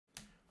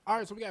All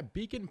right, so we got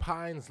Beacon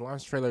Pines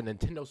launch trailer,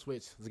 Nintendo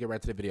Switch. Let's get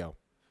right to the video.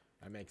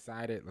 I'm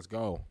excited. Let's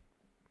go.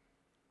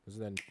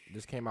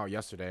 This came out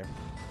yesterday.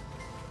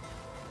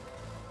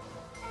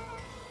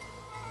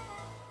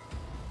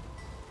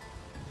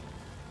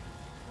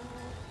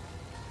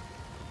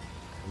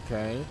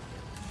 Okay.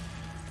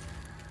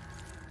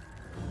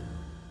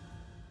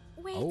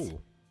 Wait.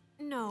 Oh.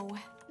 No,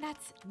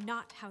 that's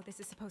not how this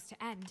is supposed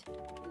to end.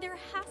 There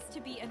has to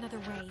be another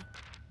way.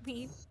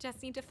 We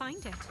just need to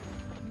find it.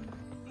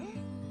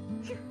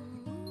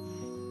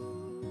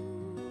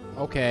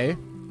 Okay.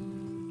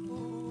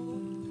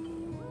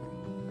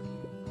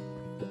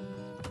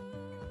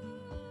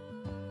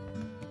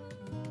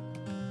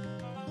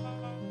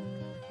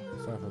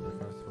 Stuff at the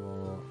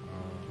festival.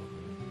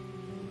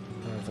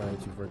 Sorry,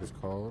 Chief Work is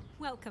called.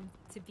 Welcome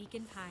to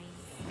Beacon Pines.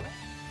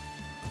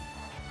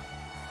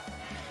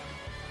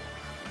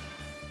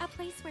 A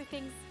place where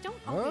things don't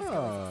always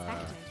go as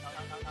expected.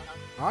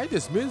 I like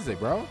this music,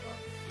 bro.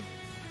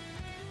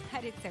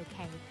 But it's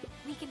okay.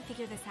 We can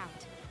figure this out.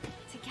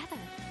 Together.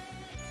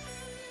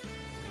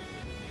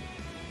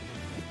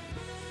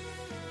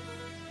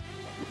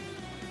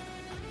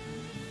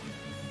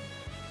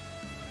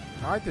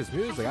 I like this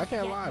music. I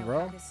can't lie,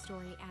 bro. How this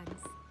story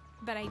ends,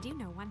 but I do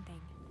know one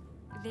thing.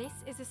 This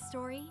is a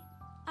story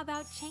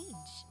about change.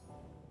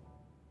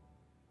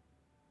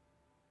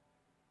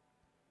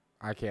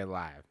 I can't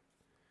lie.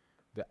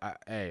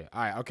 Hey,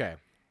 all right, okay.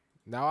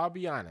 Now I'll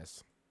be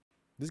honest.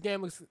 This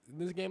game looks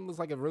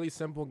like a really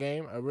simple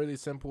game, a really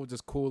simple,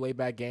 just cool, laid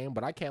back game.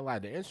 But I can't lie.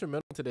 The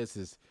instrumental to this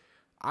is,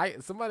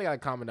 somebody got to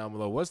comment down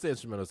below. What's the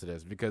instrumental to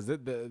this? Because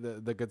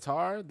the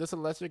guitar, this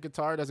electric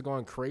guitar that's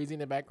going crazy in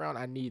the background,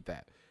 I need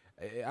that.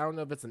 I don't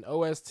know if it's an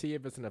OST,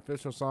 if it's an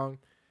official song.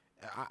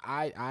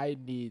 I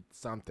need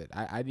something.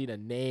 I need a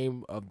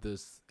name of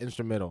this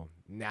instrumental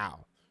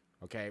now.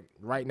 Okay,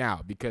 right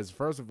now, because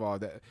first of all,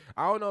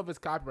 I don't know if it's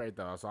copyright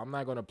though, so I'm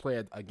not gonna play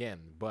it again.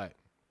 But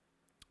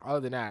other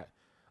than that,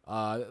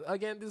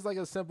 again, this is like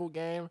a simple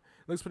game.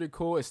 Looks pretty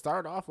cool. It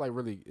started off like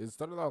really,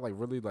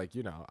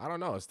 you know, I don't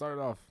know. It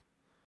started off,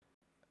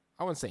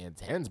 I wouldn't say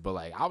intense, but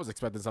like I was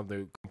expecting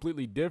something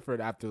completely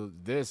different after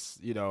this,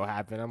 you know,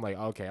 happened. I'm like,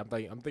 okay, I'm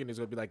thinking it's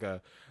gonna be like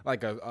a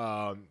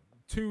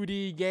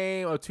 2D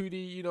game or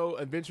 2D, you know,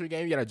 adventure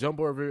game. You gotta jump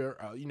over,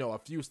 you know, a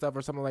few stuff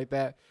or something like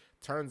that.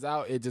 Turns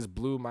out it just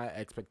blew my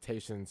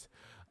expectations,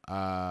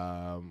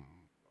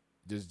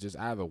 just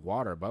out of the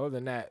water. But other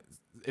than that,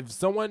 if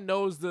someone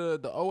knows the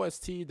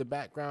OST, the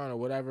background or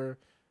whatever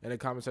in the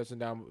comment section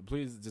down,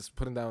 please just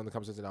put them down in the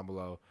comment section down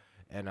below.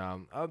 And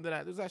other than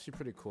that, it was actually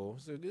pretty cool.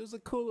 So it was a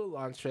cool little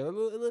launch trailer.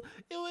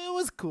 It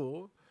was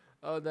cool.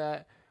 Other than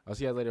that, I'll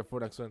see you guys later for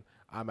the next one.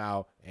 I'm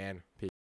out and peace.